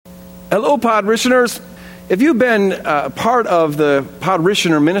Hello, Podritioners. If you've been part of the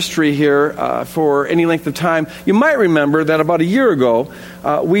Podritioner ministry here for any length of time, you might remember that about a year ago,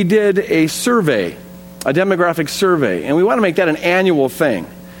 we did a survey, a demographic survey, and we want to make that an annual thing.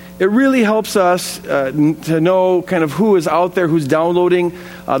 It really helps us to know kind of who is out there, who's downloading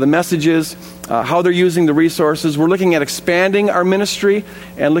the messages, how they're using the resources. We're looking at expanding our ministry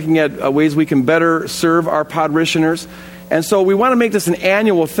and looking at ways we can better serve our Podritioners. And so we want to make this an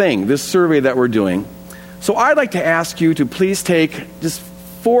annual thing, this survey that we're doing. So I'd like to ask you to please take just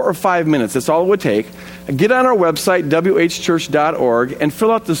 4 or 5 minutes, that's all it would take, get on our website, whchurch.org, and fill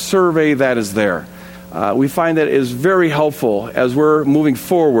out the survey that is there. We find that it is very helpful as we're moving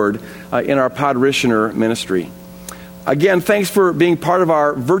forward in our Podritioner ministry. Again, thanks for being part of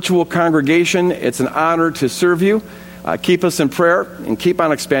our virtual congregation. It's an honor to serve you. Keep us in prayer and keep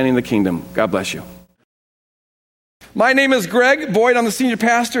on expanding the kingdom. God bless you. My name is Greg Boyd. I'm the senior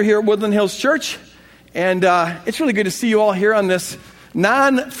pastor here at Woodland Hills Church. And it's really good to see you all here on this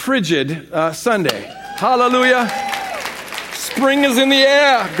non-frigid Sunday. Hallelujah. Spring is in the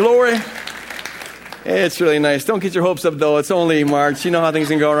air. Glory. It's really nice. Don't get your hopes up, though. It's only March. You know how things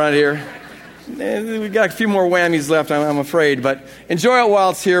can go around here. We've got a few more whammies left, I'm afraid. But enjoy it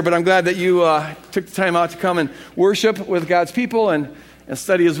while it's here. But I'm glad that you took the time out to come and worship with God's people and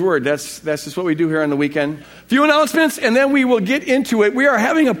study His Word. That's just what we do here on the weekend. A few announcements, and then we will get into it. We are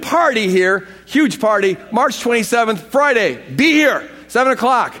having a party here, huge party, March 27th, Friday. Be here, 7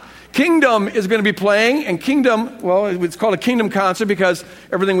 o'clock. Kingdom is going to be playing, and Kingdom, well, it's called a Kingdom concert because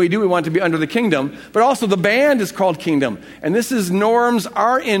everything we do, we want to be under the Kingdom. But also the band is called Kingdom, and this is Norm's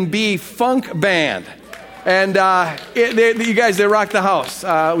R&B funk band. And you guys, they rock the house.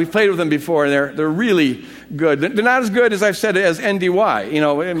 We've played with them before, and they're really good. They're not as good as I've said as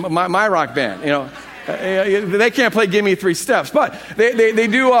NDY, my rock band, They can't play Give Me 3 Steps, but they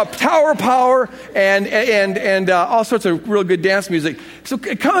do Tower Power and all sorts of real good dance music. So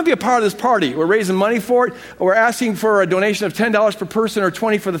come and be a part of this party. We're raising money for it. We're asking for a donation of $10 per person or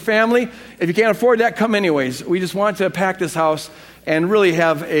 $20 for the family. If you can't afford that, come anyways. We just want to pack this house and really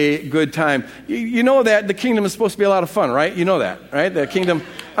have a good time. You know that the kingdom is supposed to be a lot of fun, right? You know that, right? The kingdom,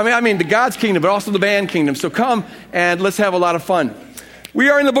 I mean the God's kingdom, but also the band kingdom. So come and let's have a lot of fun. We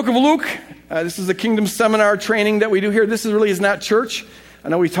are in the book of Luke. This is a kingdom seminar training that we do here. This is not church. I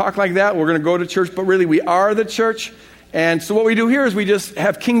know we talk like that. We're going to go to church, but really we are the church. And so what we do here is we just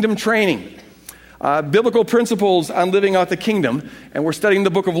have kingdom training. Biblical principles on living out the kingdom. And we're studying the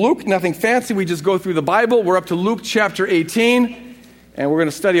book of Luke. Nothing fancy. We just go through the Bible. We're up to Luke chapter 18. And we're going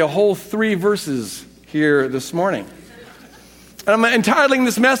to study a whole 3 verses here this morning. And I'm entitling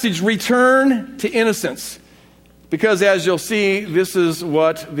this message, Return to Innocence. Because as you'll see, this is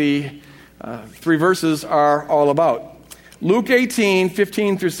what the 3 verses are all about. Luke 18,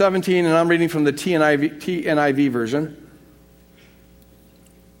 15 through 17, and I'm reading from the TNIV version.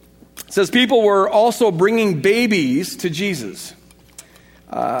 It says, people were also bringing babies to Jesus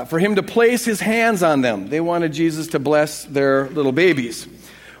for him to place his hands on them. They wanted Jesus to bless their little babies.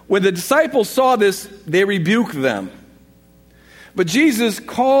 When the disciples saw this, they rebuked them. But Jesus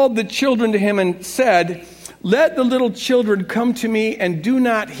called the children to him and said, let the little children come to me and do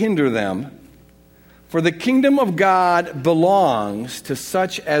not hinder them, for the kingdom of God belongs to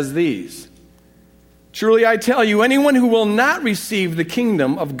such as these. Truly I tell you, anyone who will not receive the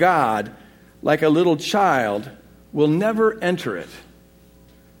kingdom of God like a little child will never enter it.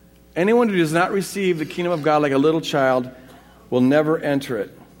 Anyone who does not receive the kingdom of God like a little child will never enter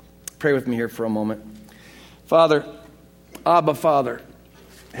it. Pray with me here for a moment. Father, Abba Father,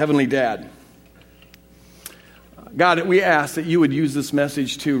 Heavenly Dad, God, we ask that you would use this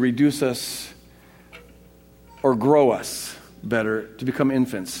message to reduce us or grow us better to become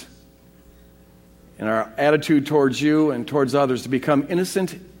infants. In our attitude towards you and towards others, to become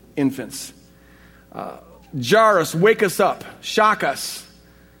innocent infants. Jar us, wake us up, shock us.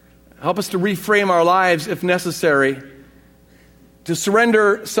 Help us to reframe our lives if necessary, to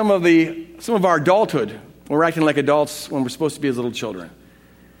surrender some of our adulthood when we're acting like adults when we're supposed to be as little children.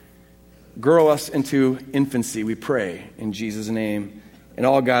 Grow us into infancy, we pray, in Jesus' name. And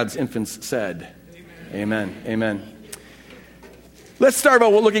all God's infants said, Amen. Amen. Let's start by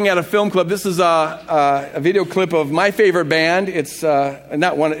looking at a film clip. This is a video clip of my favorite band. It's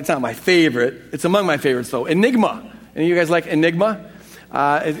not my favorite. It's among my favorites, though. Enigma. Any of you guys like Enigma?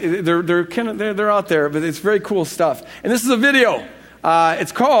 They're out there, but it's very cool stuff. And this is a video.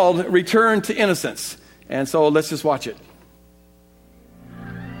 It's called Return to Innocence. And so let's just watch it.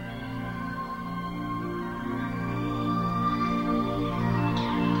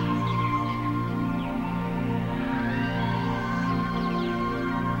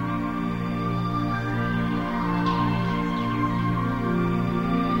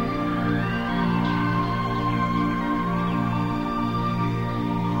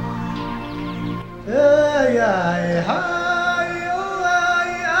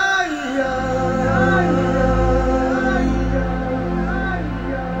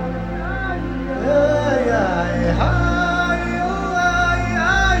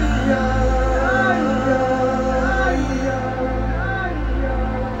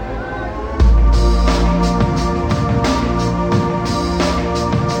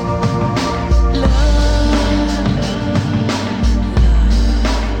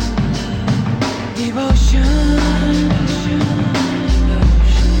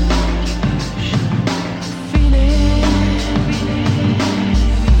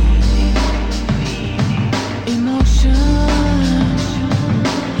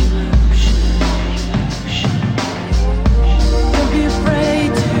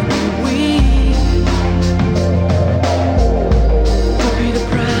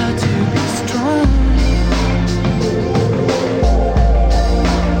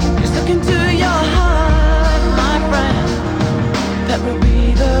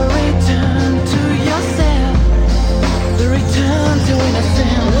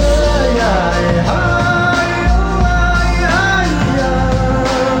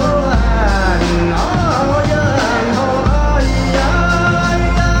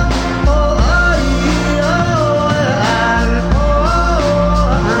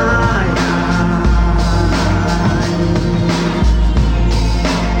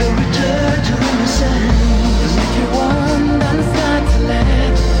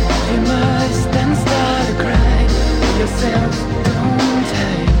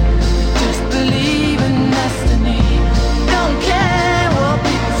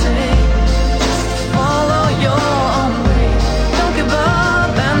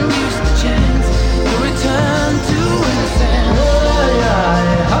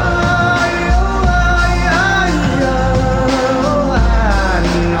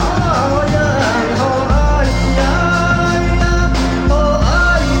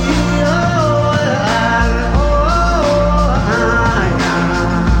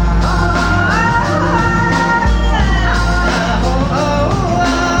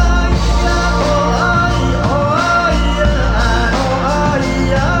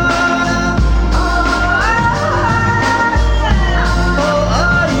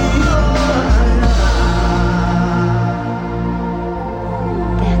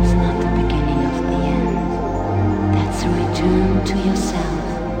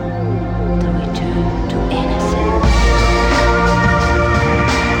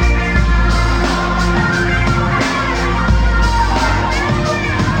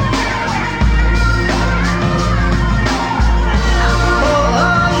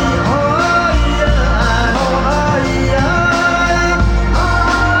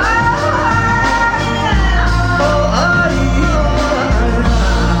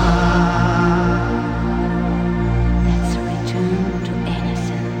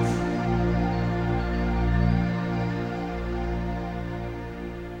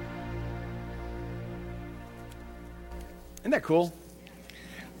 Isn't that cool?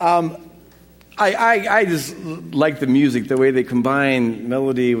 I just like the music, the way they combine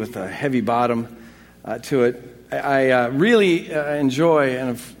melody with a heavy bottom to it. I really enjoy, and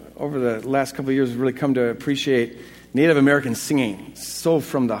have, over the last couple of years, really come to appreciate Native American singing, so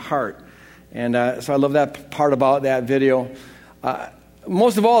from the heart. And so I love that part about that video.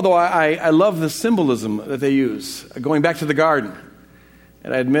 Most of all, though, I love the symbolism that they use, going back to the garden.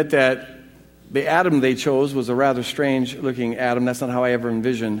 And I admit that the Adam they chose was a rather strange-looking Adam. That's not how I ever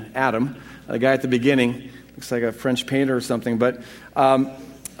envisioned Adam. The guy at the beginning looks like a French painter or something. But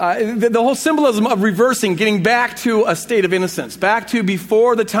the whole symbolism of reversing, getting back to a state of innocence, back to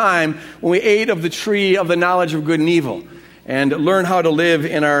before the time when we ate of the tree of the knowledge of good and evil, and learn how to live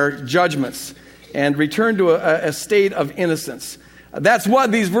in our judgments, and return to a state of innocence. That's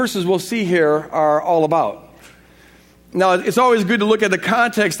what these verses we'll see here are all about. Now, it's always good to look at the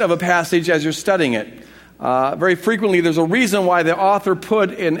context of a passage as you're studying it. Very frequently, there's a reason why the author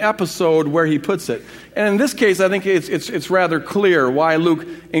put an episode where he puts it. And in this case, I think it's rather clear why Luke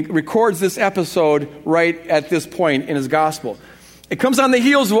records this episode right at this point in his gospel. It comes on the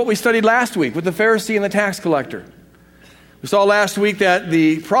heels of what we studied last week with the Pharisee and the tax collector. We saw last week that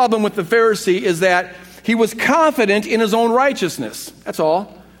the problem with the Pharisee is that he was confident in his own righteousness. That's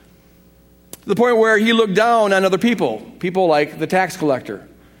all. To the point where he looked down on other people like the tax collector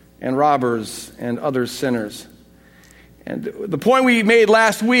and robbers and other sinners. And the point we made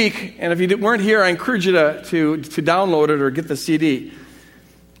last week, and if you weren't here, I encourage you to download it or get the CD.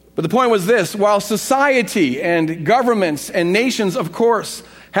 But the point was this: while society and governments and nations, of course,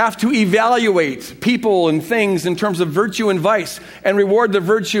 have to evaluate people and things in terms of virtue and vice, and reward the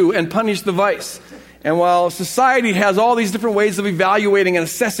virtue and punish the vice, And while society has all these different ways of evaluating and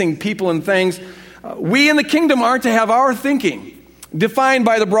assessing people and things, we in the kingdom aren't to have our thinking defined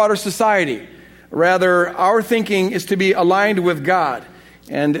by the broader society. Rather, our thinking is to be aligned with God.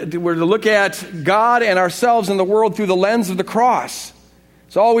 And we're to look at God and ourselves and the world through the lens of the cross.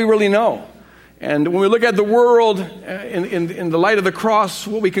 It's all we really know. And when we look at the world in the light of the cross,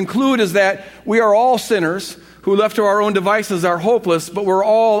 what we conclude is that we are all sinners who, left to our own devices, are hopeless, but we're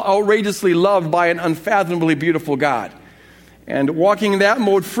all outrageously loved by an unfathomably beautiful God. And walking in that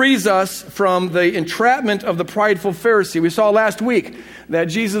mode frees us from the entrapment of the prideful Pharisee. We saw last week that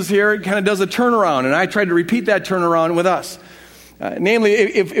Jesus here kind of does a turnaround, and I tried to repeat that turnaround with us. Namely,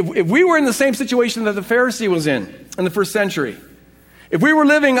 if we were in the same situation that the Pharisee was in the first century, if we were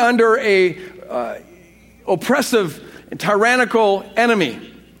living under a oppressive and tyrannical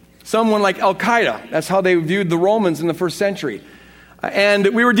enemy, someone like Al-Qaeda, that's how they viewed the Romans in the first century, and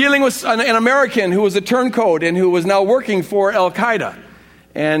we were dealing with an American who was a turncoat and who was now working for Al-Qaeda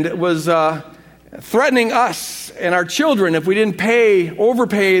and was threatening us and our children if we didn't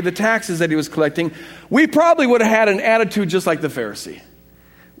overpay the taxes that he was collecting, we probably would have had an attitude just like the Pharisee.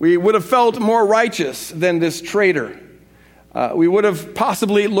 We would have felt more righteous than this traitor. We would have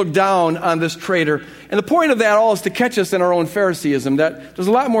possibly looked down on this traitor. And the point of that all is to catch us in our own Phariseeism, that there's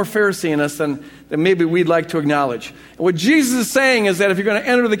a lot more Pharisee in us than maybe we'd like to acknowledge. And what Jesus is saying is that if you're going to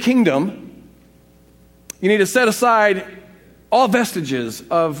enter the kingdom, you need to set aside all vestiges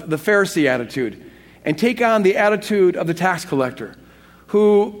of the Pharisee attitude and take on the attitude of the tax collector,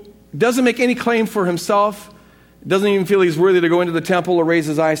 who doesn't make any claim for himself, doesn't even feel he's worthy to go into the temple or raise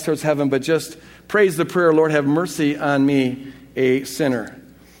his eyes towards heaven, but just prays the prayer, Lord, have mercy on me, a sinner.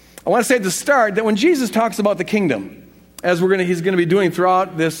 I want to say at the start that when Jesus talks about the kingdom, as he's going to be doing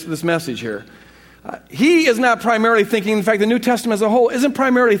throughout this message here, he is not primarily thinking, in fact, the New Testament as a whole isn't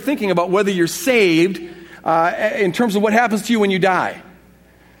primarily thinking about whether you're saved in terms of what happens to you when you die.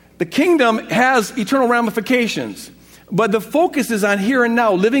 The kingdom has eternal ramifications, but the focus is on here and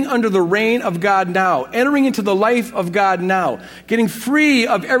now, living under the reign of God now, entering into the life of God now, getting free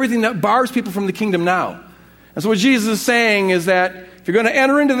of everything that bars people from the kingdom now. And so what Jesus is saying is that if you're going to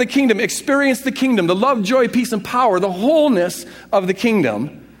enter into the kingdom, experience the kingdom, the love, joy, peace, and power, the wholeness of the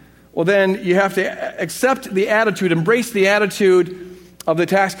kingdom, well, then you have to accept the attitude, embrace the attitude of the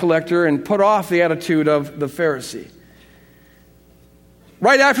tax collector and put off the attitude of the Pharisee.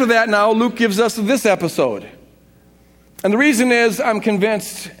 Right after that now, Luke gives us this episode. And the reason is, I'm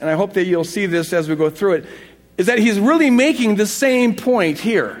convinced, and I hope that you'll see this as we go through it, is that he's really making the same point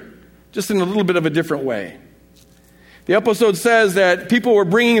here, just in a little bit of a different way. The episode says that people were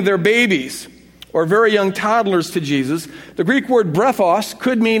bringing their babies or very young toddlers to Jesus. The Greek word brephos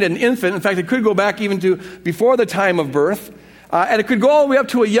could mean an infant. In fact, it could go back even to before the time of birth. And it could go all the way up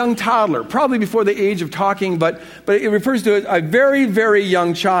to a young toddler, probably before the age of talking, but it refers to a very, very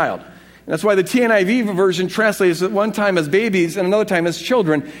young child. And that's why the TNIV version translates at one time as babies and another time as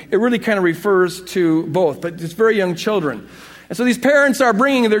children. It really kind of refers to both, but it's very young children. And so these parents are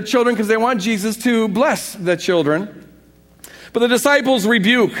bringing their children because they want Jesus to bless the children. But the disciples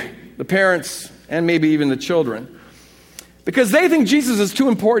rebuke the parents and maybe even the children because they think Jesus is too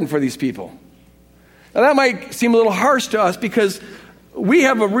important for these people. Now that might seem a little harsh to us because we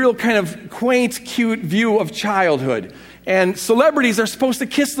have a real kind of quaint, cute view of childhood. And celebrities are supposed to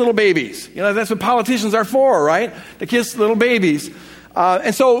kiss little babies. You know, that's what politicians are for, right? To kiss little babies.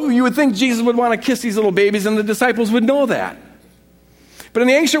 And so you would think Jesus would want to kiss these little babies and the disciples would know that. But in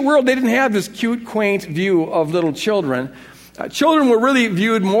the ancient world, they didn't have this cute, quaint view of little children. Children were really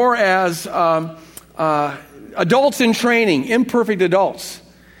viewed more as adults in training, imperfect adults.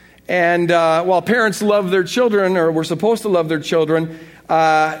 And while parents love their children, or were supposed to love their children,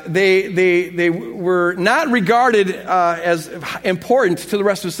 they were not regarded as important to the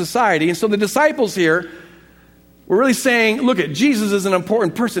rest of society. And so the disciples here were really saying, look, Jesus is an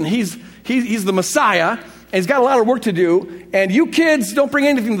important person. He's the Messiah, and he's got a lot of work to do. And you kids don't bring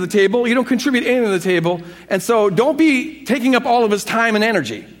anything to the table. You don't contribute anything to the table. And so don't be taking up all of his time and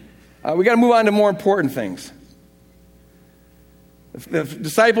energy. We got to move on to more important things. The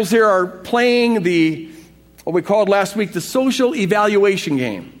disciples here are playing what we called last week the social evaluation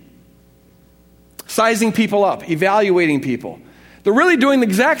game. Sizing people up, evaluating people. They're really doing the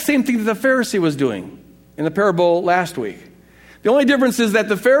exact same thing that the Pharisee was doing in the parable last week. The only difference is that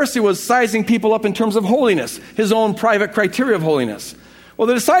the Pharisee was sizing people up in terms of holiness, his own private criteria of holiness. Well,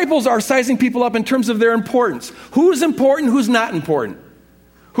 the disciples are sizing people up in terms of their importance. Who's important, who's not important?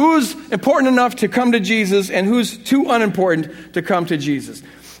 Who's important enough to come to Jesus and who's too unimportant to come to Jesus?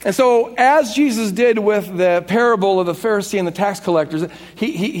 And so as Jesus did with the parable of the Pharisee and the tax collectors,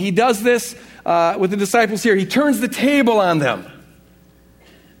 he does this with the disciples here. He turns the table on them.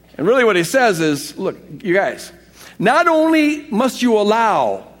 And really what he says is, look, you guys, not only must you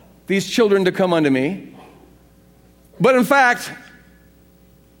allow these children to come unto me, but in fact,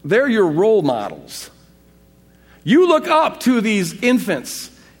 they're your role models. You look up to these infants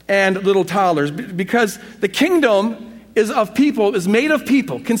and little toddlers because the kingdom is made of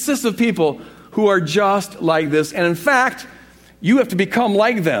people, consists of people who are just like this. And in fact, you have to become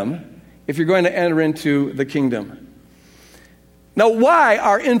like them if you're going to enter into the kingdom. Now, why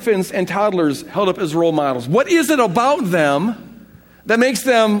are infants and toddlers held up as role models? What is it about them that makes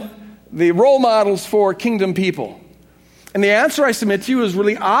them the role models for kingdom people? And the answer I submit to you is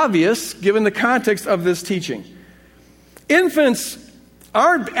really obvious given the context of this teaching. Infants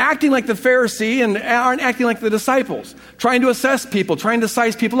aren't acting like the Pharisee and aren't acting like the disciples, trying to assess people, trying to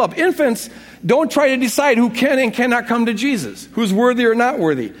size people up. Infants don't try to decide who can and cannot come to Jesus, who's worthy or not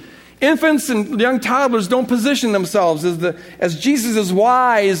worthy. Infants and young toddlers don't position themselves as Jesus'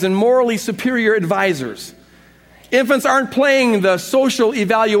 wise and morally superior advisors. Infants aren't playing the social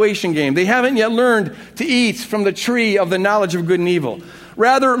evaluation game. They haven't yet learned to eat from the tree of the knowledge of good and evil.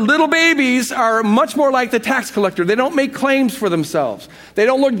 Rather, little babies are much more like the tax collector. They don't make claims for themselves. They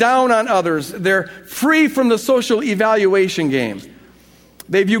don't look down on others. They're free from the social evaluation game.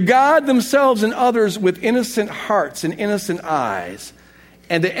 They view God, themselves, and others with innocent hearts and innocent eyes.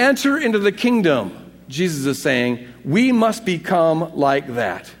 And to enter into the kingdom, Jesus is saying, we must become like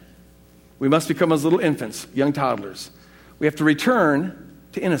that. We must become as little infants, young toddlers. We have to return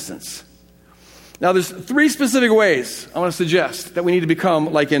to innocence. Now, there's 3 specific ways I want to suggest that we need to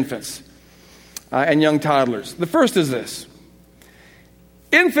become like infants and young toddlers. The first is this.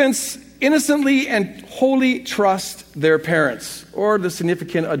 Infants innocently and wholly trust their parents or the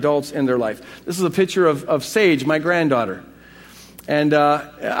significant adults in their life. This is a picture of Sage, my granddaughter. And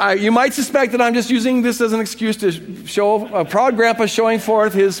you might suspect that I'm just using this as an excuse to show a proud grandpa showing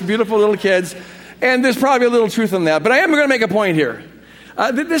forth his beautiful little kids. And there's probably a little truth in that. But I am going to make a point here.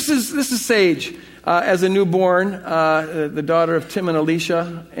 This is Sage as a newborn, the daughter of Tim and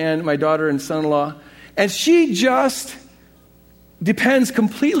Alicia, and my daughter and son-in-law. And she just depends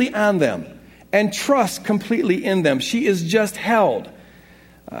completely on them and trusts completely in them. She is just held.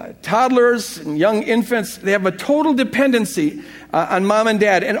 Toddlers and young infants, they have a total dependency on mom and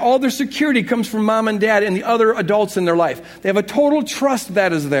dad, and all their security comes from mom and dad and the other adults in their life. They have a total trust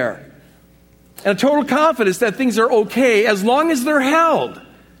that is there, and a total confidence that things are okay as long as they're held.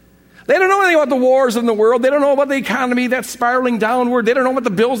 They don't know anything about the wars in the world. They don't know about the economy that's spiraling downward. They don't know about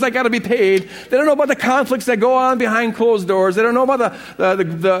the bills that got to be paid. They don't know about the conflicts that go on behind closed doors. They don't know about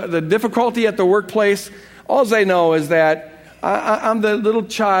the difficulty at the workplace. All they know is that I'm the little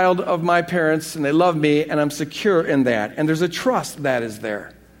child of my parents, and they love me, and I'm secure in that. And there's a trust that is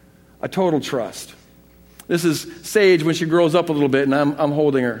there, a total trust. This is Sage when she grows up a little bit, and I'm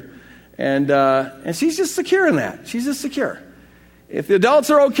holding her. And she's just secure in that. She's just secure. If the adults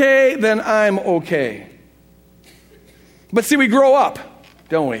are okay, then I'm okay. But see, we grow up,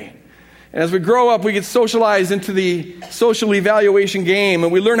 don't we? And as we grow up, we get socialized into the social evaluation game,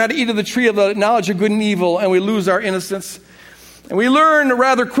 and we learn how to eat of the tree of the knowledge of good and evil, and we lose our innocence. And we learn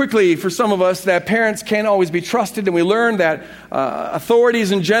rather quickly, for some of us, that parents can't always be trusted, and we learn that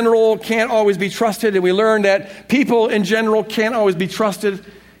authorities in general can't always be trusted, and we learn that people in general can't always be trusted,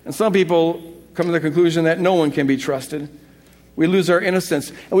 and some people come to the conclusion that no one can be trusted. We lose our innocence,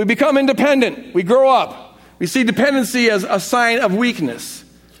 and we become independent. We grow up. We see dependency as a sign of weakness,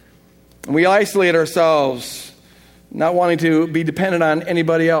 and we isolate ourselves, not wanting to be dependent on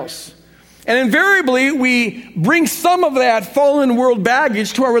anybody else. And invariably, we bring some of that fallen world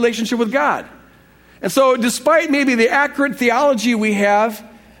baggage to our relationship with God. And so despite maybe the accurate theology we have,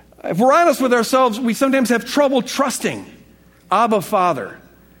 if we're honest with ourselves, we sometimes have trouble trusting Abba, Father.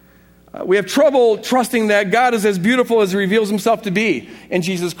 We have trouble trusting that God is as beautiful as He reveals Himself to be in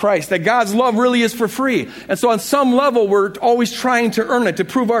Jesus Christ, that God's love really is for free. And so on some level, we're always trying to earn it, to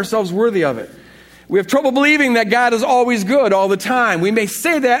prove ourselves worthy of it. We have trouble believing that God is always good all the time. We may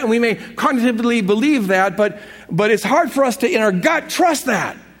say that and we may cognitively believe that, but it's hard for us to, in our gut, trust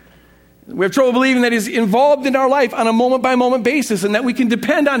that. We have trouble believing that He's involved in our life on a moment-by-moment basis and that we can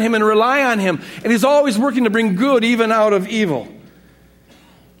depend on Him and rely on Him. And He's always working to bring good even out of evil.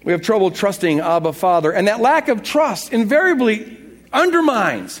 We have trouble trusting Abba, Father. And that lack of trust invariably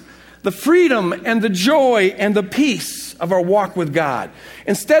undermines the freedom and the joy and the peace of our walk with God.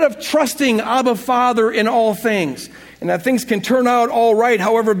 Instead of trusting Abba, Father in all things, and that things can turn out all right,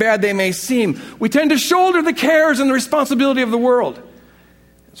 however bad they may seem, we tend to shoulder the cares and the responsibility of the world.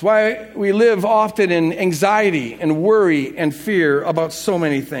 That's why we live often in anxiety and worry and fear about so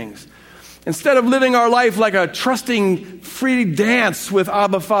many things. Instead of living our life like a trusting, free dance with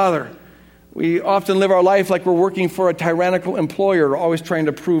Abba Father, we often live our life like we're working for a tyrannical employer, always trying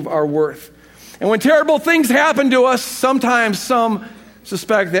to prove our worth. And when terrible things happen to us, sometimes some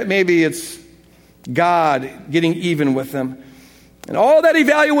suspect that maybe it's God getting even with them. And all that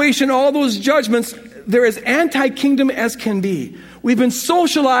evaluation, all those judgments, they're as anti-kingdom as can be. We've been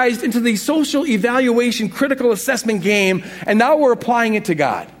socialized into the social evaluation, critical assessment game, and now we're applying it to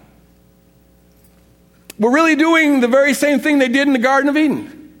God. We're really doing the very same thing they did in the Garden of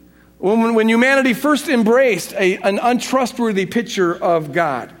Eden. When humanity first embraced an untrustworthy picture of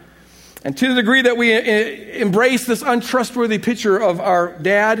God. And to the degree that we embrace this untrustworthy picture of our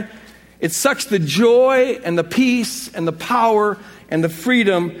dad, it sucks the joy and the peace and the power and the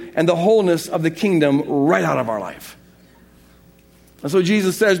freedom and the wholeness of the kingdom right out of our life. And so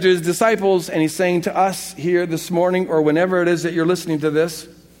Jesus says to his disciples, and he's saying to us here this morning, or whenever it is that you're listening to this,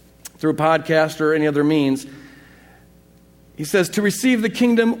 through a podcast or any other means, he says, to receive the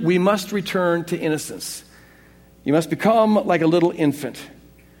kingdom, we must return to innocence. You must become like a little infant.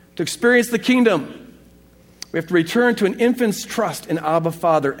 To experience the kingdom, we have to return to an infant's trust in Abba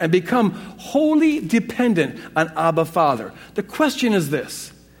Father and become wholly dependent on Abba Father. The question is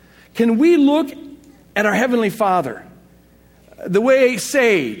this: can we look at our Heavenly Father the way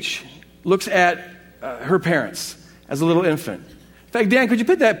Sage looks at her parents as a little infant? In fact, Dan, could you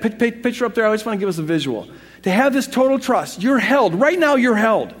put that picture up there? I just want to give us a visual. To have this total trust, you're held. Right now, you're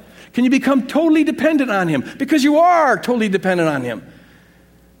held. Can you become totally dependent on Him? Because you are totally dependent on Him.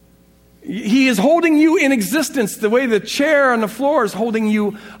 He is holding you in existence the way the chair on the floor is holding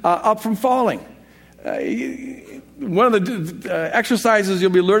you up from falling. One of the exercises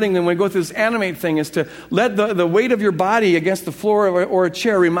you'll be learning when we go through this Animate thing is to let the weight of your body against the floor or a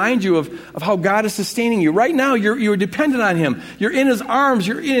chair remind you of how God is sustaining you. Right now, you're dependent on Him. You're in His arms.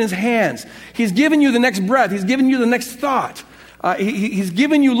 You're in His hands. He's given you the next breath. He's given you the next thought. He's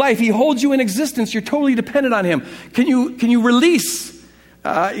given you life. He holds you in existence. You're totally dependent on Him. Can you release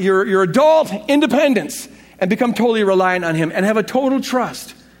your adult independence and become totally reliant on Him and have a total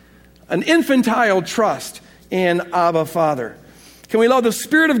trust, an infantile trust in Abba Father? Can we allow the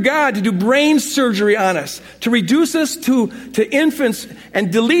Spirit of God to do brain surgery on us, to reduce us to infants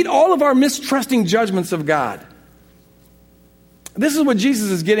and delete all of our mistrusting judgments of God? This is what Jesus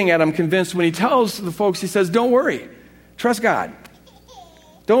is getting at, I'm convinced, when He tells the folks, He says, don't worry, trust God.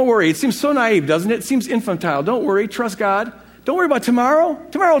 Don't worry. It seems so naive, doesn't it? It seems infantile. Don't worry, trust God. Don't worry about tomorrow.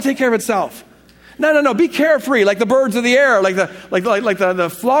 Tomorrow will take care of itself. No. Be carefree, like the birds of the air, like the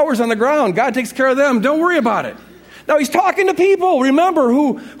flowers on the ground. God takes care of them. Don't worry about it. Now, He's talking to people, remember,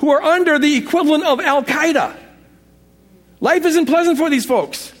 who are under the equivalent of Al-Qaeda. Life isn't pleasant for these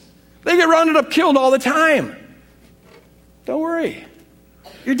folks. They get rounded up, killed all the time. Don't worry.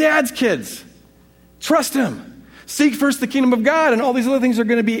 Your dad's kids. Trust Him. Seek first the kingdom of God, and all these other things are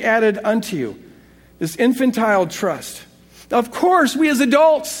going to be added unto you. This infantile trust. Now, of course, we as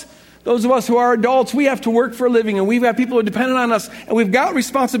adults, those of us who are adults, we have to work for a living, and we've got people who are dependent on us, and we've got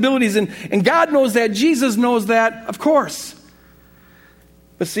responsibilities, and God knows that, Jesus knows that, of course.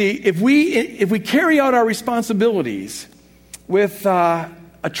 But see, if we carry out our responsibilities with a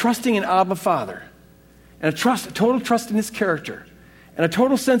trusting in Abba Father, and a total trust in His character, and a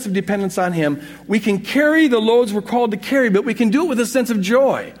total sense of dependence on Him, we can carry the loads we're called to carry, but we can do it with a sense of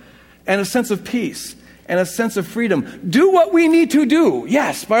joy and a sense of peace and a sense of freedom. Do what we need to do.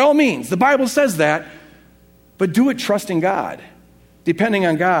 Yes, by all means. The Bible says that. But do it trusting God, depending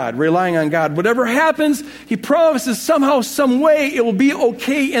on God, relying on God. Whatever happens, He promises somehow, some way, it will be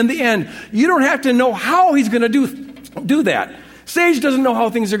okay in the end. You don't have to know how He's going to do that. Sage doesn't know how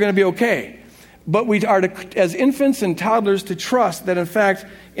things are going to be okay. But we are, as infants and toddlers, to trust that, in fact,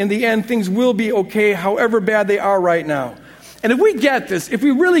 in the end, things will be okay, however bad they are right now. And if we get this, if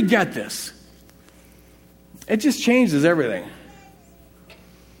we really get this, it just changes everything.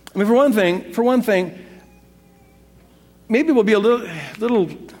 I mean, for one thing, maybe we'll be a little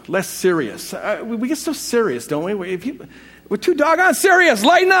less serious. We get so serious, don't we? We're too doggone serious.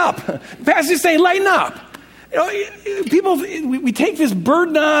 Lighten up. Pastor's saying, lighten up. You know, people, we take this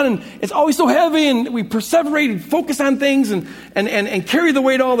burden on, and it's always so heavy, and we perseverate and focus on things and carry the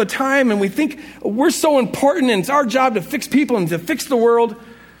weight all the time, and we think we're so important, and it's our job to fix people and to fix the world.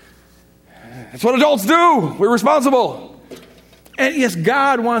 That's what adults do. We're responsible. And yes,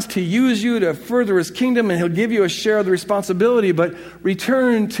 God wants to use you to further His kingdom, and He'll give you a share of the responsibility, but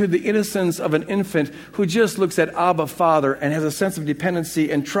return to the innocence of an infant who just looks at Abba Father and has a sense of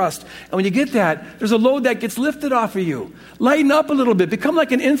dependency and trust. And when you get that, there's a load that gets lifted off of you. Lighten up a little bit. Become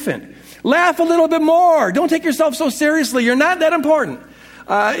like an infant. Laugh a little bit more. Don't take yourself so seriously. You're not that important.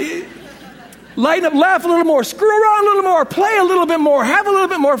 Lighten up, laugh a little more, screw around a little more, play a little bit more, have a little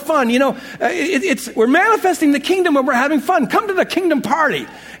bit more fun. We're manifesting the kingdom when we're having fun. Come to the kingdom party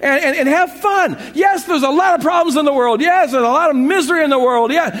and have fun. Yes, there's a lot of problems in the world. Yes, there's a lot of misery in the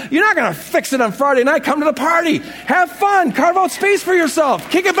world. Yeah, you're not going to fix it on Friday night. Come to the party. Have fun. Carve out space for yourself.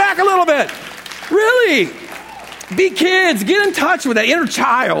 Kick it back a little bit. Really. Be kids. Get in touch with that inner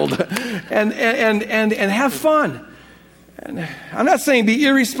child and have fun. And I'm not saying be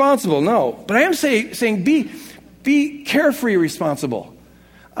irresponsible, no. But I am saying be carefree responsible.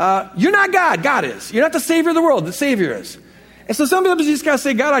 You're not God. God is. You're not the Savior of the world. The Savior is. And so sometimes you just got to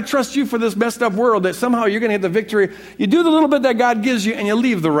say, God, I trust you for this messed up world, that somehow you're going to get the victory. You do the little bit that God gives you, and you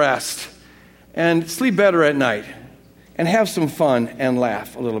leave the rest. And sleep better at night. And have some fun and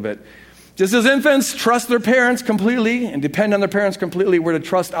laugh a little bit. Just as infants trust their parents completely and depend on their parents completely, we're to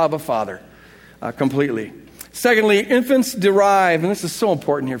trust Abba Father completely. Secondly, infants derive, and this is so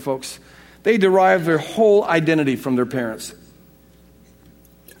important here, folks, they derive their whole identity from their parents.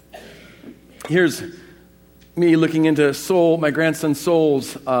 Here's me looking into my grandson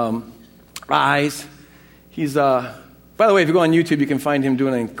Soul's eyes. He's, by the way, if you go on YouTube, you can find him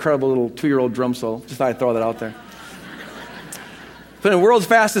doing an incredible little 2-year-old drum solo. Just thought I'd throw that out there. But the world's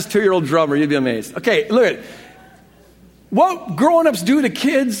fastest 2-year-old drummer, you'd be amazed. Okay, look at it. What grown-ups do to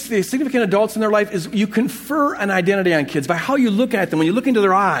kids, the significant adults in their life, is you confer an identity on kids by how you look at them, when you look into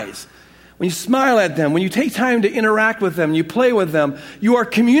their eyes, when you smile at them, when you take time to interact with them, you play with them. You are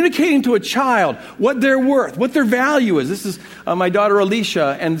communicating to a child what they're worth, what their value is. This is my daughter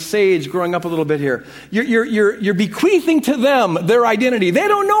Alicia and Sage growing up a little bit here. You're bequeathing to them their identity. They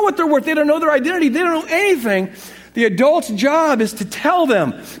don't know what they're worth. They don't know their identity. They don't know anything. The adult's job is to tell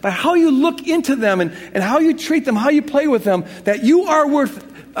them by how you look into them and how you treat them, how you play with them, that you are worth,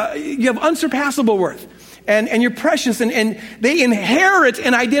 you have unsurpassable worth. And you're precious, and they inherit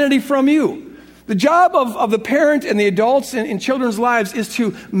an identity from you. The job of the parent and the adults in children's lives is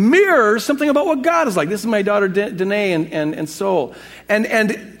to mirror something about what God is like. This is my daughter Danae and Soul. And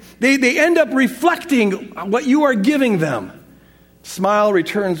they end up reflecting what you are giving them. Smile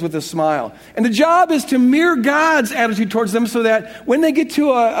returns with a smile. And the job is to mirror God's attitude towards them so that when they get to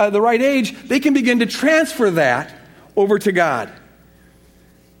the right age, they can begin to transfer that over to God.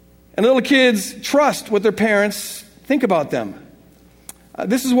 And little kids trust what their parents think about them.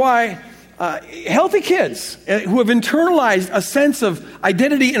 This is why healthy kids who have internalized a sense of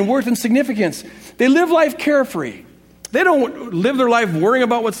identity and worth and significance, they live life carefree. They don't live their life worrying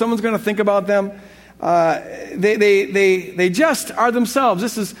about what someone's going to think about them. They just are themselves.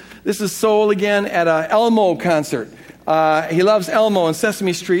 This is Soul again at a Elmo concert. He loves Elmo and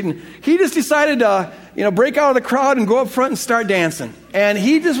Sesame Street, and he just decided to break out of the crowd and go up front and start dancing. And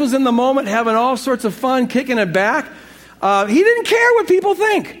he just was in the moment, having all sorts of fun, kicking it back. He didn't care what people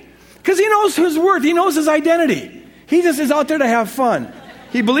think because he knows his worth. He knows his identity. He just is out there to have fun.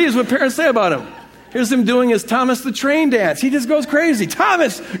 He believes what parents say about him. Here's him doing his Thomas the Train dance. He just goes crazy.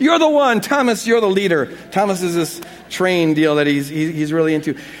 Thomas, you're the one. Thomas, you're the leader. Thomas is this train deal that he's really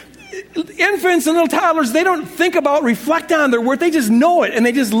into. Infants and little toddlers, they don't think about, reflect on their worth. They just know it and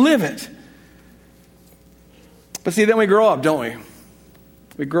they just live it. But see, then we grow up, don't we?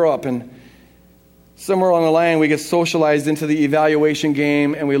 We grow up, and somewhere along the line we get socialized into the evaluation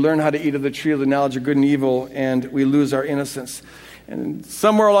game, and we learn how to eat of the tree of the knowledge of good and evil, and we lose our innocence. And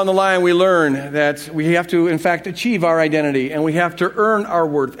somewhere along the line, we learn that we have to, in fact, achieve our identity, and we have to earn our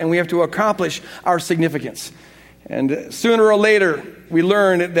worth, and we have to accomplish our significance. And sooner or later, we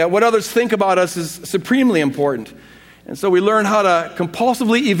learn that what others think about us is supremely important. And so we learn how to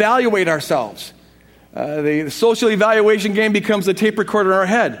compulsively evaluate ourselves. The social evaluation game becomes a tape recorder in our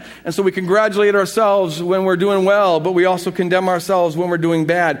head. And so we congratulate ourselves when we're doing well, but we also condemn ourselves when we're doing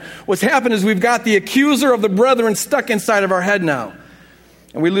bad. What's happened is we've got the accuser of the brethren stuck inside of our head now.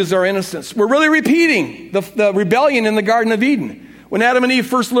 And we lose our innocence. We're really repeating the rebellion in the Garden of Eden. When Adam and Eve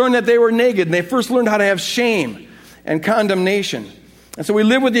first learned that they were naked, and they first learned how to have shame and condemnation. And so we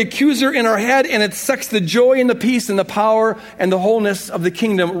live with the accuser in our head, and it sucks the joy and the peace and the power and the wholeness of the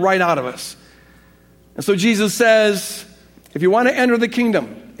kingdom right out of us. And so Jesus says, if you want to enter the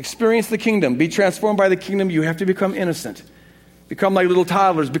kingdom, experience the kingdom, be transformed by the kingdom, you have to become innocent. Become like little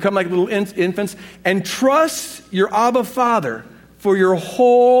toddlers, become like little infants, and trust your Abba Father for your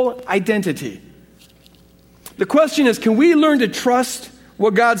whole identity. The question is, can we learn to trust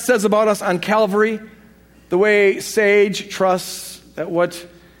what God says about us on Calvary the way Sage trusts that what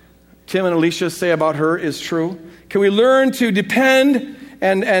Tim and Alicia say about her is true? Can we learn to depend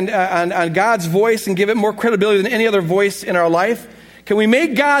on God's voice and give it more credibility than any other voice in our life? Can we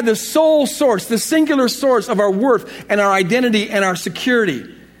make God the sole source, the singular source of our worth and our identity and our security?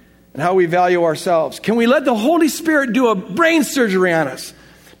 and how we value ourselves? Can we let the Holy Spirit do a brain surgery on us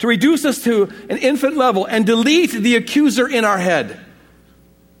to reduce us to an infant level and delete the accuser in our head?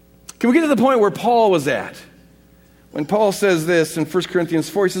 Can we get to the point where Paul was at? When Paul says this in 1 Corinthians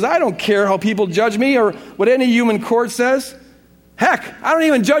 4, he says, I don't care how people judge me or what any human court says. Heck, I don't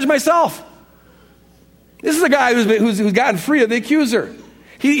even judge myself. This is a guy who's gotten free of the accuser.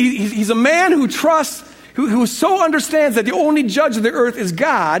 He's a man who trusts, who so understands that the only judge of the earth is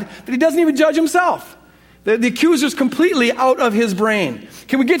God, that he doesn't even judge himself. The accuser's completely out of his brain.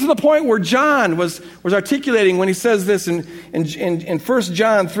 Can we get to the point where John was articulating when he says this in 1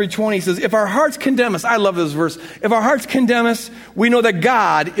 John 3:20, he says, if our hearts condemn us, I love this verse, if our hearts condemn us, we know that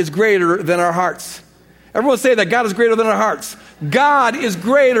God is greater than our hearts. Everyone say that God is greater than our hearts. God is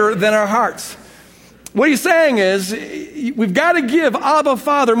greater than our hearts. What he's saying is, we've got to give Abba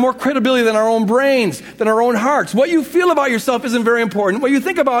Father more credibility than our own brains, than our own hearts. What you feel about yourself isn't very important. What you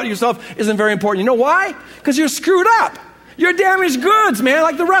think about yourself isn't very important. You know why? Because you're screwed up. You're damaged goods, man,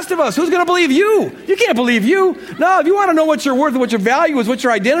 like the rest of us. Who's going to believe you? You can't believe you. No, if you want to know what you're worth and what your value is, what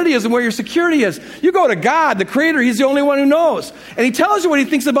your identity is, and where your security is, you go to God, the Creator. He's the only one who knows. And He tells you what He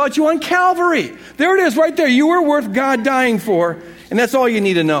thinks about you on Calvary. There it is right there. You were worth God dying for, and that's all you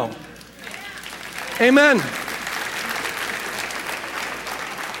need to know. Amen.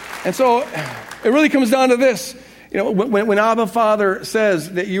 And so it really comes down to this. You know, when Abba Father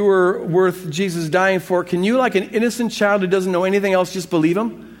says that you were worth Jesus dying for, can you, like an innocent child who doesn't know anything else, just believe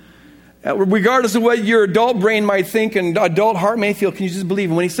Him? Regardless of what your adult brain might think and adult heart may feel, can you just believe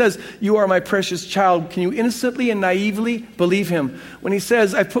Him? When He says, you are my precious child, can you innocently and naively believe Him? When He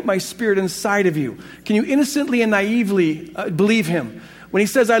says, I put my Spirit inside of you, can you innocently and naively believe Him? When He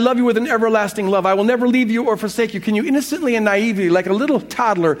says, I love you with an everlasting love, I will never leave you or forsake you, can you innocently and naively, like a little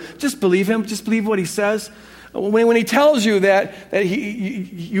toddler, just believe Him? Just believe what He says? When He tells you that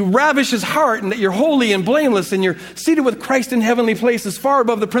you ravish His heart and that you're holy and blameless and you're seated with Christ in heavenly places far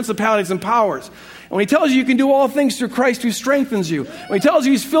above the principalities and powers. And when He tells you can do all things through Christ who strengthens you. When He tells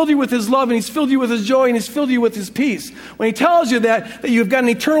you He's filled you with His love and He's filled you with His joy and He's filled you with His peace. When He tells you that you've got an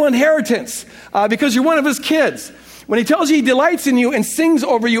eternal inheritance because you're one of His kids. When He tells you He delights in you and sings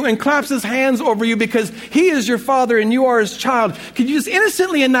over you and claps His hands over you because He is your Father and you are His child, can you just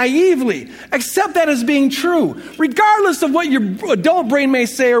innocently and naively accept that as being true? Regardless of what your adult brain may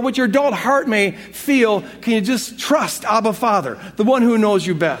say or what your adult heart may feel, can you just trust Abba Father, the one who knows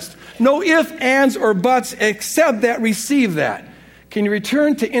you best? No ifs, ands, or buts, accept that, receive that. Can you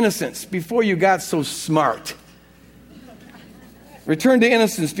return to innocence before you got so smart? Return to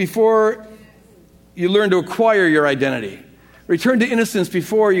innocence before you learn to acquire your identity. Return to innocence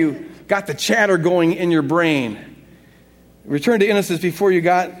before you got the chatter going in your brain. Return to innocence before you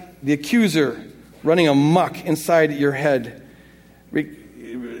got the accuser running amok inside your head.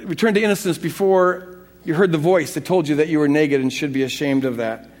 Return to innocence before you heard the voice that told you that you were naked and should be ashamed of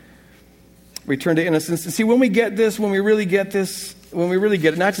that. Return to innocence. And see, when we get this, when we really get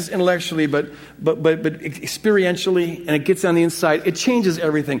it, not just intellectually, but experientially, and it gets on the inside, it changes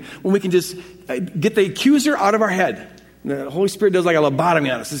everything. When we can just get the accuser out of our head. The Holy Spirit does like a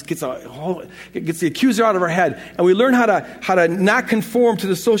lobotomy on us. It gets the accuser out of our head. And we learn how to not conform to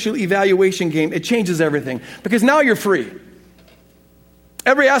the social evaluation game. It changes everything. Because now you're free.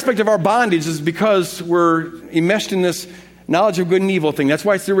 Every aspect of our bondage is because we're enmeshed in this knowledge of good and evil thing. That's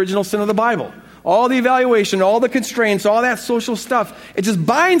why it's the original sin of the Bible. All the evaluation, all the constraints, all that social stuff, it just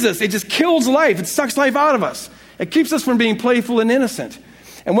binds us. It just kills life. It sucks life out of us. It keeps us from being playful and innocent.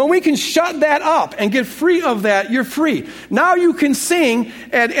 And when we can shut that up and get free of that, you're free. Now you can sing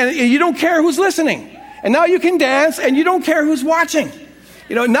and you don't care who's listening. And now you can dance and you don't care who's watching.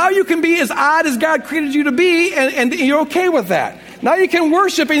 You know, now you can be as odd as God created you to be and you're okay with that. Now you can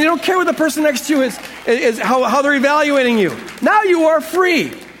worship and you don't care what the person next to you is how they're evaluating you. Now you are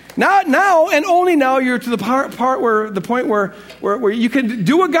free. Now and only now you're to the point where you can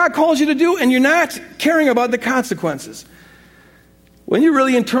do what God calls you to do and you're not caring about the consequences. When you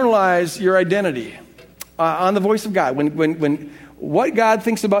really internalize your identity on the voice of God, when what God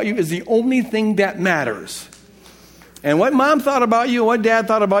thinks about you is the only thing that matters. And what mom thought about you, what dad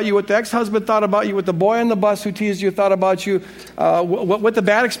thought about you, what the ex-husband thought about you, what the boy on the bus who teased you thought about you, what the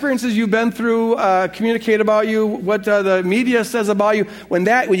bad experiences you've been through communicate about you, what the media says about you, when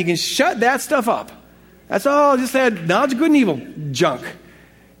you can shut that stuff up, that's all just that knowledge of good and evil junk.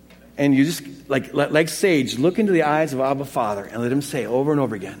 And you just, like Sage, look into the eyes of Abba Father and let Him say over and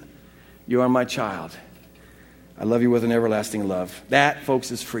over again, you are my child. I love you with an everlasting love. That,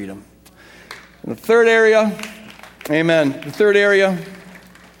 folks, is freedom. And the third area... Amen. The third area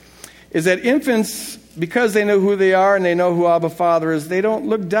is that infants because they know who they are and they know who Abba Father is, they don't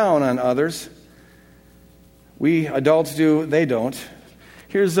look down on others. We adults do, they don't.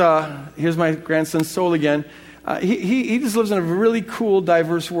 Here's my grandson Sol again. He just lives in a really cool,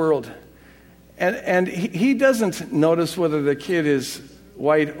 diverse world. And he doesn't notice whether the kid is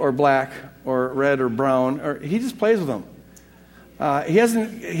white or black or red or brown, or he just plays with them. He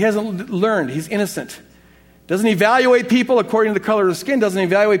hasn't learned. He's innocent. Doesn't evaluate people according to the color of their skin. Doesn't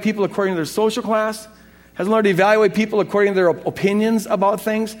evaluate people according to their social class. Hasn't learned to evaluate people according to their opinions about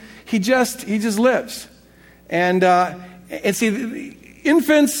things. He just lives. And see,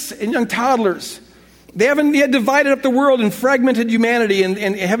 infants and young toddlers, they haven't yet divided up the world and fragmented humanity and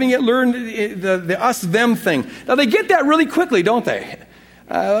haven't yet learned the us-them thing. Now, they get that really quickly, don't they?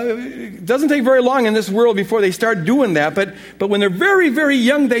 It doesn't take very long in this world before they start doing that, but when they're very, very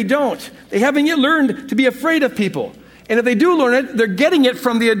young, they don't. They haven't yet learned to be afraid of people. And if they do learn it, they're getting it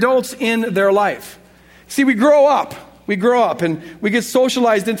from the adults in their life. See, we grow up, and we get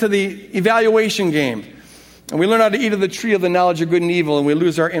socialized into the evaluation game. And we learn how to eat of the tree of the knowledge of good and evil, and we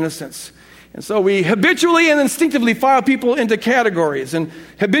lose our innocence. And so we habitually and instinctively file people into categories, and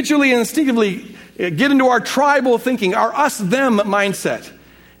habitually and instinctively get into our tribal thinking, our us-them mindset,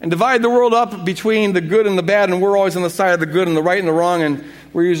 and divide the world up between the good and the bad, and we're always on the side of the good and the right and the wrong, and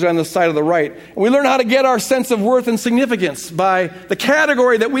we're usually on the side of the right. And we learn how to get our sense of worth and significance by the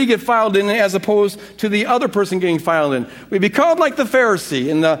category that we get filed in as opposed to the other person getting filed in. We become like the Pharisee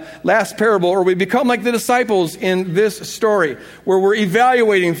in the last parable, or we become like the disciples in this story, where we're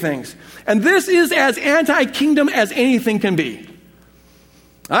evaluating things. And this is as anti-kingdom as anything can be.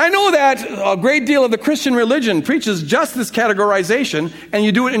 I know that a great deal of the Christian religion preaches just this categorization, and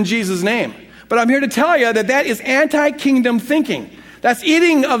you do it in Jesus' name. But I'm here to tell you that is anti-kingdom thinking. That's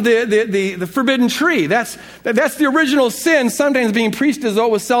eating of the forbidden tree. That's the original sin, sometimes being preached as though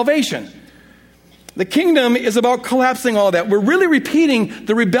it was salvation. The kingdom is about collapsing all that. We're really repeating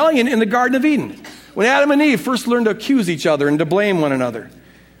the rebellion in the Garden of Eden, when Adam and Eve first learned to accuse each other and to blame one another.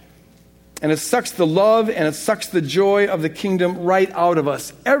 And it sucks the love and it sucks the joy of the kingdom right out of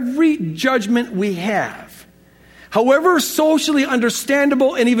us. Every judgment we have, however socially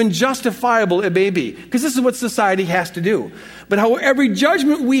understandable and even justifiable it may be, because this is what society has to do. But every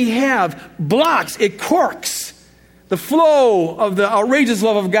judgment we have blocks, it corks the flow of the outrageous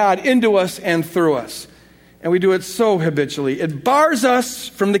love of God into us and through us. And we do it so habitually. It bars us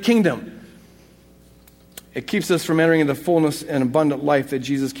from the kingdom. It keeps us from entering into the fullness and abundant life that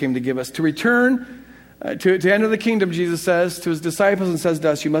Jesus came to give us. To return, to enter the kingdom, Jesus says to his disciples and says to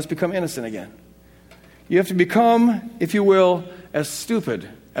us, you must become innocent again. You have to become, if you will, as stupid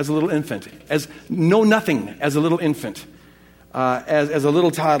as a little infant, as know nothing as a little infant, as a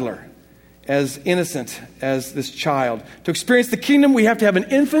little toddler, as innocent as this child. To experience the kingdom, we have to have an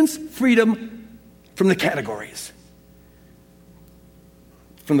infant's freedom from the categories,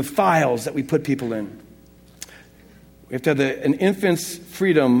 from the files that we put people in. We have to have an infant's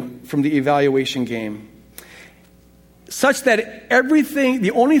freedom from the evaluation game, such that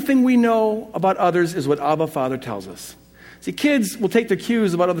the only thing we know about others is what Abba Father tells us. See, kids will take their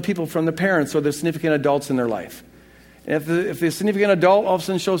cues about other people from their parents or their significant adults in their life. And if the significant adult all of a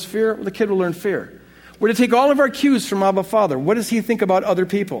sudden shows fear, well, the kid will learn fear. We're to take all of our cues from Abba Father. What does he think about other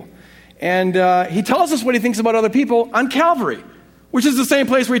people? And he tells us what he thinks about other people on Calvary, which is the same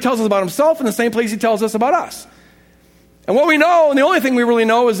place where he tells us about himself and the same place he tells us about us. And what we know, and the only thing we really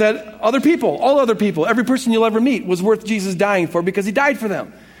know, is that all other people, every person you'll ever meet was worth Jesus dying for because he died for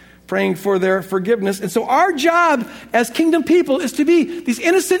them, praying for their forgiveness. And so our job as kingdom people is to be these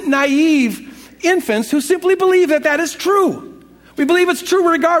innocent, naive infants who simply believe that is true. We believe it's true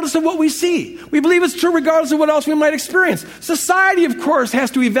regardless of what we see. We believe it's true regardless of what else we might experience. Society, of course,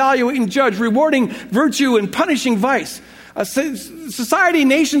 has to evaluate and judge, rewarding virtue and punishing vice. Society,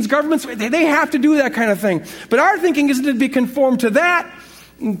 nations, governments, they have to do that kind of thing. But our thinking isn't to be conformed to that.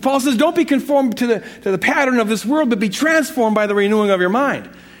 And Paul says, don't be conformed to the pattern of this world, but be transformed by the renewing of your mind.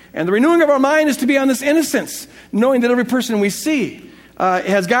 And the renewing of our mind is to be on this innocence, knowing that every person we see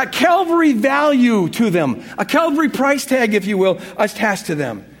has got Calvary value to them, a Calvary price tag, if you will, attached to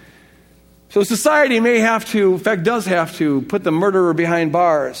them. So society may have to, in fact, does have to put the murderer behind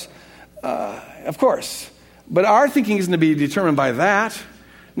bars, of course. But our thinking isn't to be determined by that.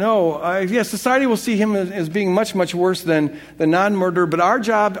 No, yes, society will see him as being much, much worse than the non-murderer. But our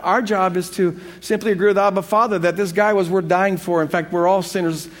job is to simply agree with Abba Father that this guy was worth dying for. In fact, we're all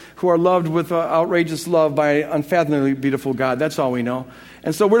sinners who are loved with outrageous love by unfathomably beautiful God. That's all we know.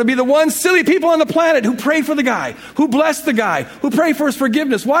 And so we're to be the one silly people on the planet who pray for the guy, who bless the guy, who pray for his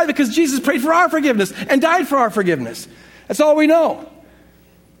forgiveness. Why? Because Jesus prayed for our forgiveness and died for our forgiveness. That's all we know.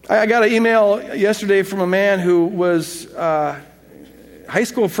 I got an email yesterday from a man who was high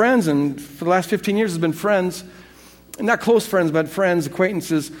school friends, and for the last 15 years has been friends, not close friends, but friends,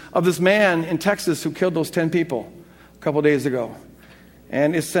 acquaintances of this man in Texas who killed those 10 people a couple of days ago.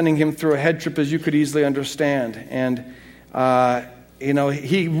 And is sending him through a head trip, as you could easily understand. And,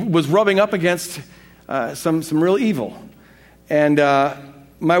 he was rubbing up against some real evil. And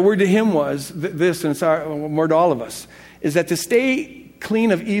my word to him was this, and it's our word to all of us, is that to stay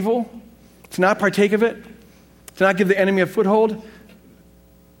clean of evil, to not partake of it, to not give the enemy a foothold,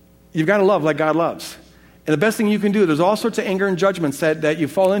 you've got to love like God loves. And the best thing you can do, there's all sorts of anger and judgments that you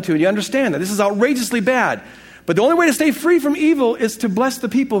fall into, and you understand that this is outrageously bad. But the only way to stay free from evil is to bless the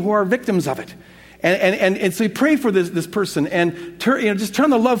people who are victims of it. And so you pray for this person and just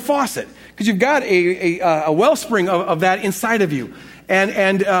turn the love faucet, because you've got a wellspring of that inside of you.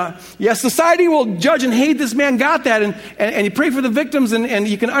 And yes, society will judge and hate this man, got that. And you pray for the victims, and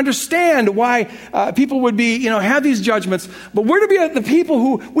you can understand why people would be, have these judgments. But we're to be the people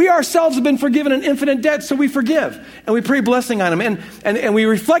who we ourselves have been forgiven an infinite debt, so we forgive. And we pray blessing on him. And we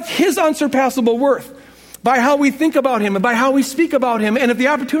reflect his unsurpassable worth by how we think about him and by how we speak about him. And if the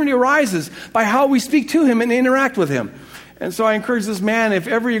opportunity arises, by how we speak to him and interact with him. And so I encourage this man, if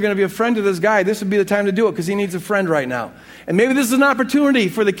ever you're going to be a friend to this guy, this would be the time to do it, because he needs a friend right now. And maybe this is an opportunity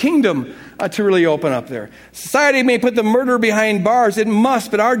for the kingdom to really open up there. Society may put the murderer behind bars. It must,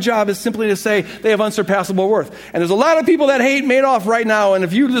 but our job is simply to say they have unsurpassable worth. And there's a lot of people that hate Madoff right now, and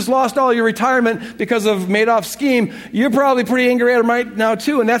if you just lost all your retirement because of Madoff's scheme, you're probably pretty angry at him right now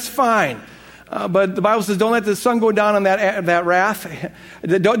too, and that's fine. But the Bible says, don't let the sun go down on that wrath.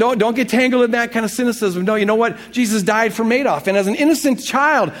 Don't get tangled in that kind of cynicism. No, you know what? Jesus died for Madoff. And as an innocent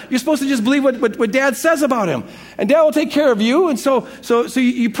child, you're supposed to just believe what Dad says about him. And Dad will take care of you. And so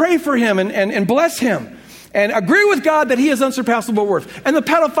you pray for him and bless him. And agree with God that he has unsurpassable worth. And the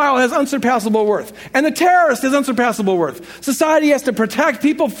pedophile has unsurpassable worth. And the terrorist has unsurpassable worth. Society has to protect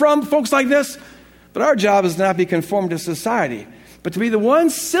people from folks like this. But our job is not to be conformed to society, but to be the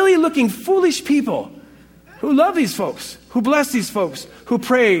one silly-looking, foolish people who love these folks, who bless these folks, who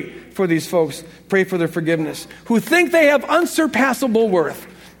pray for these folks, pray for their forgiveness, who think they have unsurpassable worth.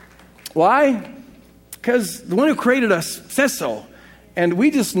 Why? Because the one who created us says so, and we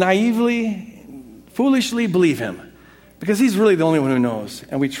just naively, foolishly believe him, because he's really the only one who knows,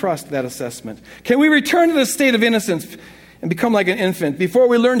 and we trust that assessment. Can we return to the state of innocence and become like an infant before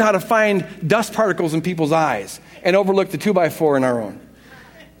we learned how to find dust particles in people's eyes and overlook the 2x4 in our own?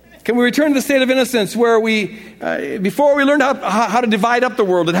 Can we return to the state of innocence where before we learned how to divide up the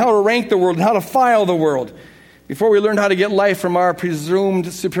world and how to rank the world and how to file the world, before we learned how to get life from our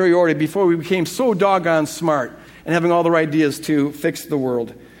presumed superiority, before we became so doggone smart and having all the right ideas to fix the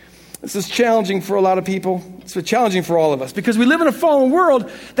world? This is challenging for a lot of people. It's challenging for all of us because we live in a fallen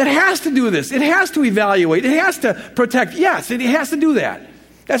world that has to do this. It has to evaluate. It has to protect. Yes, it has to do that.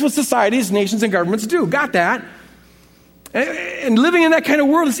 That's what societies, nations, and governments do. Got that. And living in that kind of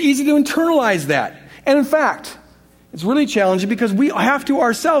world, it's easy to internalize that. And in fact, it's really challenging because we have to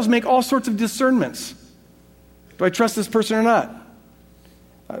ourselves make all sorts of discernments. Do I trust this person or not?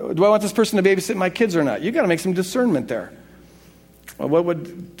 Do I want this person to babysit my kids or not? You've got to make some discernment there.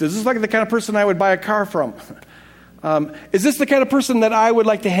 Does this look like the kind of person I would buy a car from? Is this the kind of person that I would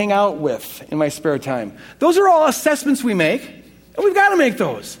like to hang out with in my spare time? Those are all assessments we make, and we've got to make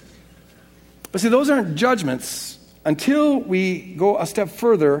those. But see, those aren't judgments until we go a step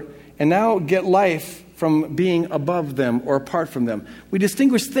further and now get life from being above them or apart from them. We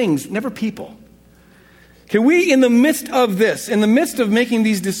distinguish things, never people. Can we, in the midst of this, in the midst of making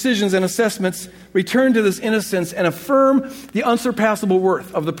these decisions and assessments, return to this innocence and affirm the unsurpassable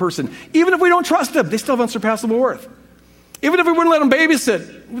worth of the person? Even if we don't trust them, they still have unsurpassable worth. Even if we wouldn't let them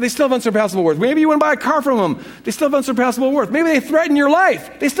babysit, they still have unsurpassable worth. Maybe you wouldn't buy a car from them, they still have unsurpassable worth. Maybe they threaten your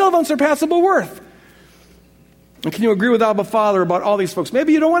life, they still have unsurpassable worth. And can you agree with Abba Father about all these folks?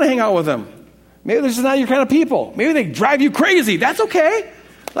 Maybe you don't want to hang out with them. Maybe this is not your kind of people. Maybe they drive you crazy. That's okay.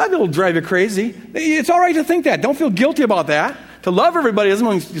 A lot of people drive you crazy. It's all right to think that. Don't feel guilty about that. To love everybody doesn't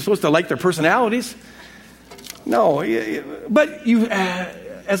mean you're supposed to like their personalities. No, but you,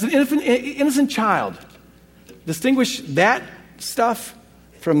 as an innocent child, distinguish that stuff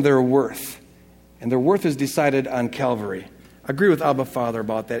from their worth. And their worth is decided on Calvary. I agree with Abba Father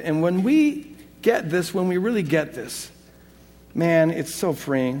about that. And when we get this, when we really get this, man, it's so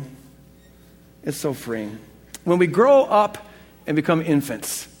freeing. It's so freeing. When we grow up and become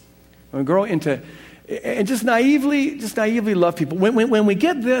infants, when we grow into, and just naively love people. When we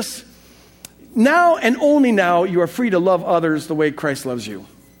get this, now and only now, you are free to love others the way Christ loves you.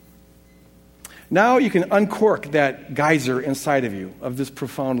 Now you can uncork that geyser inside of you of this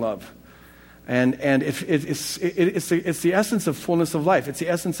profound love. And it's the essence of fullness of life. It's the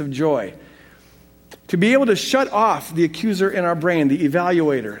essence of joy. To be able to shut off the accuser in our brain, the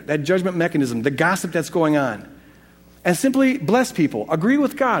evaluator, that judgment mechanism, the gossip that's going on, and simply bless people. Agree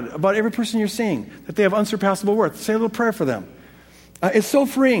with God about every person you're seeing, that they have unsurpassable worth. Say a little prayer for them. It's so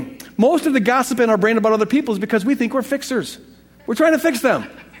freeing. Most of the gossip in our brain about other people is because we think we're fixers. We're trying to fix them.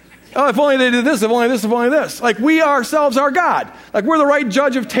 Oh, if only they did this, if only this, if only this. Like we ourselves are God. Like we're the right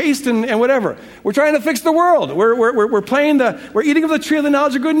judge of taste and whatever. We're trying to fix the world. We're eating of the tree of the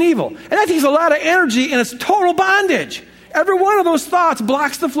knowledge of good and evil. And that takes a lot of energy and it's total bondage. Every one of those thoughts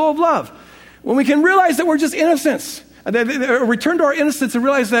blocks the flow of love. When we can realize that we're just innocents, return to our innocence and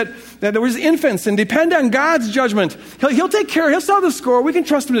realize that we're just infants and depend on God's judgment. He'll take care, he'll settle the score. We can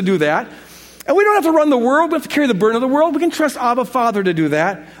trust him to do that. And we don't have to run the world. We don't have to carry the burden of the world. We can trust Abba Father to do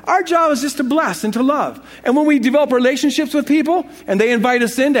that. Our job is just to bless and to love. And when we develop relationships with people and they invite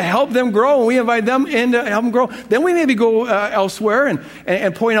us in to help them grow and we invite them in to help them grow, then we maybe go elsewhere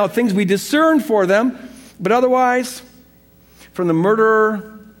and point out things we discern for them. But otherwise, from the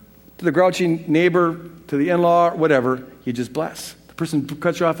murderer to the grouchy neighbor to the in-law, whatever, you just bless. The person who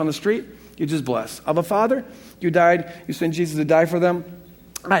cuts you off on the street, you just bless. Abba Father, you died. You sent Jesus to die for them.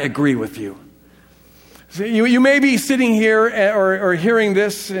 I agree with you. So you may be sitting here or hearing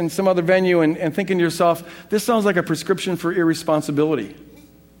this in some other venue and thinking to yourself, this sounds like a prescription for irresponsibility.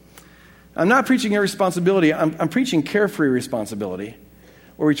 I'm not preaching irresponsibility. I'm preaching carefree responsibility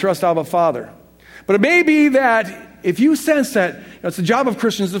where we trust Abba Father. But it may be that if you sense that it's the job of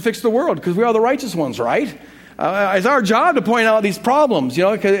Christians to fix the world because we are the righteous ones, right? It's our job to point out these problems,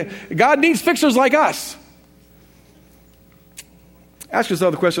 because God needs fixers like us. Ask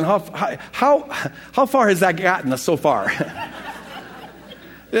yourself the question, how far has that gotten us so far?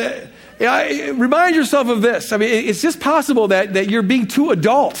 Remind yourself of this. I mean, it's just possible that you're being too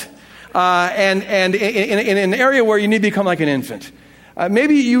adult and in an area where you need to become like an infant.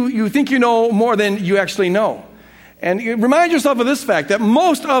 Maybe you think you know more than you actually know. And remind yourself of this fact, that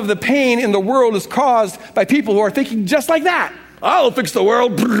most of the pain in the world is caused by people who are thinking just like that. I'll fix the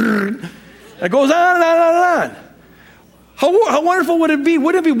world. It goes on and on and on. How wonderful would it be?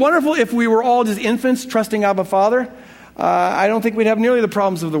 Wouldn't it be wonderful if we were all just infants trusting Abba Father? I don't think we'd have nearly the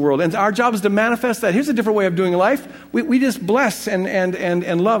problems of the world. And our job is to manifest that. Here's a different way of doing life. We just bless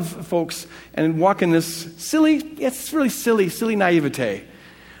and love folks and walk in this it's really silly naivete.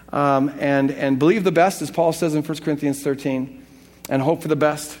 And believe the best, as Paul says in 1 Corinthians 13, and hope for the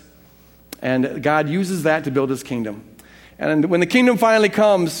best. And God uses that to build his kingdom. And when the kingdom finally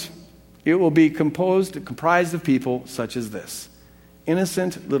comes, it will be comprised of people such as this.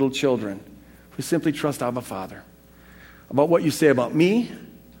 Innocent little children who simply trust Abba Father. About what you say about me,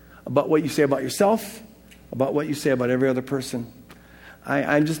 about what you say about yourself, about what you say about every other person.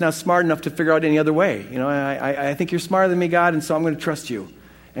 I'm just not smart enough to figure out any other way. I think you're smarter than me, God, and so I'm going to trust you.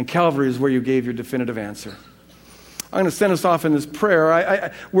 And Calvary is where you gave your definitive answer. I'm going to send us off in this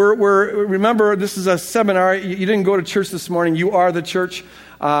prayer. Remember, this is a seminar. You didn't go to church this morning. You are the church.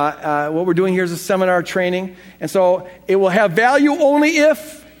 What we're doing here is a seminar training. And so it will have value only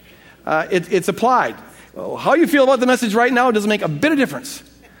if it's applied. How you feel about the message right now doesn't make a bit of difference.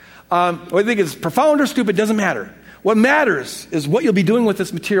 Whether you think it's profound or stupid doesn't matter. What matters is what you'll be doing with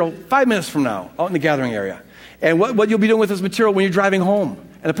this material 5 minutes from now out in the gathering area. And what you'll be doing with this material when you're driving home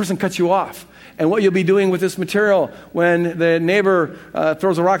and the person cuts you off. And what you'll be doing with this material when the neighbor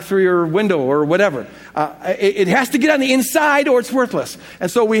throws a rock through your window or whatever. It has to get on the inside or it's worthless.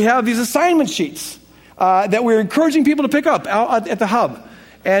 And so we have these assignment sheets that we're encouraging people to pick up out at the hub.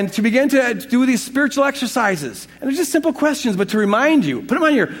 And to begin to do these spiritual exercises. And they're just simple questions, but to remind you, put them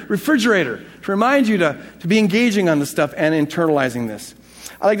on your refrigerator, to remind you to be engaging on this stuff and internalizing this.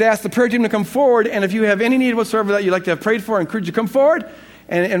 I'd like to ask the prayer team to come forward, and if you have any need whatsoever that you'd like to have prayed for, I encourage you to come forward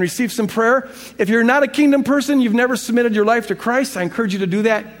and receive some prayer. If you're not a kingdom person, you've never submitted your life to Christ, I encourage you to do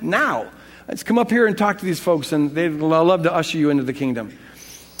that now. Let's come up here and talk to these folks, and they'd love to usher you into the kingdom.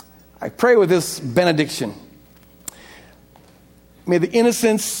 I pray with this benediction. May the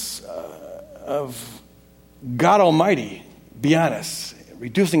innocence of God Almighty be on us,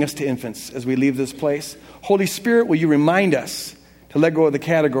 reducing us to infants as we leave this place. Holy Spirit, will you remind us to let go of the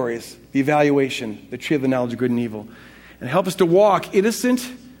categories, the evaluation, the tree of the knowledge of good and evil, and help us to walk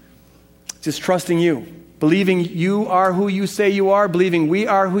innocent, just trusting you, believing you are who you say you are, believing we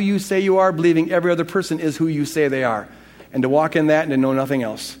are who you say you are, believing every other person is who you say they are, and to walk in that and to know nothing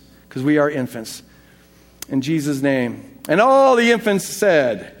else, because we are infants. In Jesus' name. And all the infants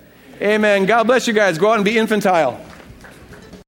said, amen. God bless you guys. Go out and be infantile.